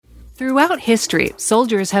Throughout history,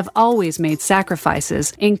 soldiers have always made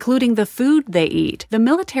sacrifices, including the food they eat. The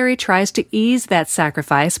military tries to ease that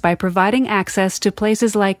sacrifice by providing access to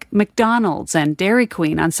places like McDonald's and Dairy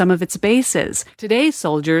Queen on some of its bases. Today's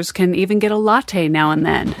soldiers can even get a latte now and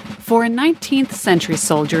then. For a 19th century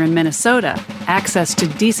soldier in Minnesota, access to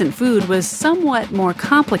decent food was somewhat more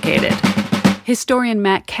complicated. Historian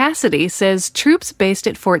Matt Cassidy says troops based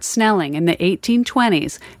at Fort Snelling in the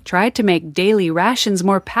 1820s tried to make daily rations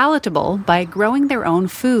more palatable by growing their own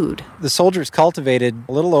food. The soldiers cultivated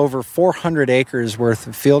a little over 400 acres worth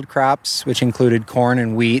of field crops, which included corn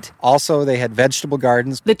and wheat. Also, they had vegetable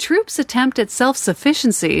gardens. The troops' attempt at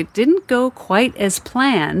self-sufficiency didn't go quite as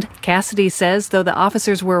planned. Cassidy says though the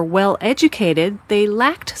officers were well educated, they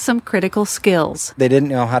lacked some critical skills. They didn't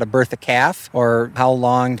know how to birth a calf or how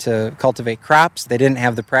long to cultivate crops. They didn't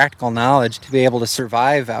have the practical knowledge to be able to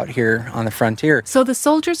survive out here on the frontier. So the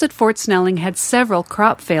soldiers at Fort Snelling had several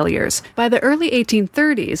crop failures. By the early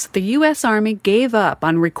 1830s, the U.S. Army gave up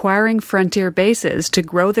on requiring frontier bases to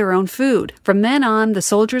grow their own food. From then on, the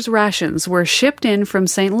soldiers' rations were shipped in from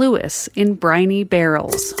St. Louis in briny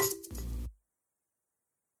barrels.